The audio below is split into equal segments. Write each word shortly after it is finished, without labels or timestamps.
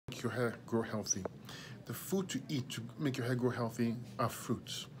make your hair grow healthy. The food to eat to make your hair grow healthy are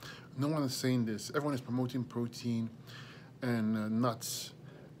fruits. No one is saying this. Everyone is promoting protein and nuts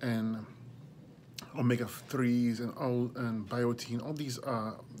and omega-3s and biotin. All these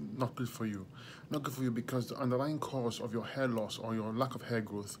are not good for you. Not good for you because the underlying cause of your hair loss or your lack of hair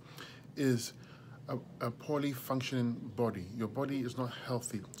growth is a poorly functioning body. Your body is not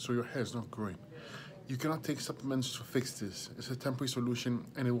healthy, so your hair is not growing. You cannot take supplements to fix this. It's a temporary solution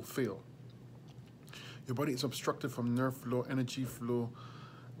and it will fail. Your body is obstructed from nerve flow, energy flow,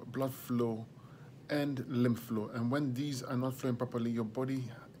 blood flow, and lymph flow. And when these are not flowing properly, your body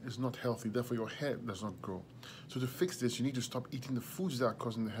is not healthy. Therefore, your hair does not grow. So to fix this, you need to stop eating the foods that are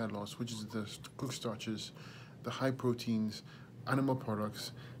causing the hair loss, which is the cooked starches, the high proteins, animal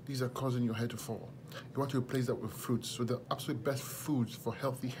products. These are causing your hair to fall. You want to replace that with fruits. So the absolute best foods for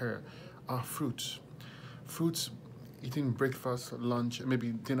healthy hair are fruits. Fruits, eating breakfast, lunch, and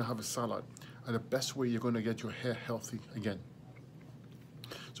maybe dinner, have a salad, are the best way you're going to get your hair healthy again.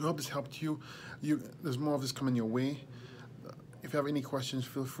 So I hope this helped you. There's more of this coming your way. If you have any questions,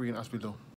 feel free and ask below.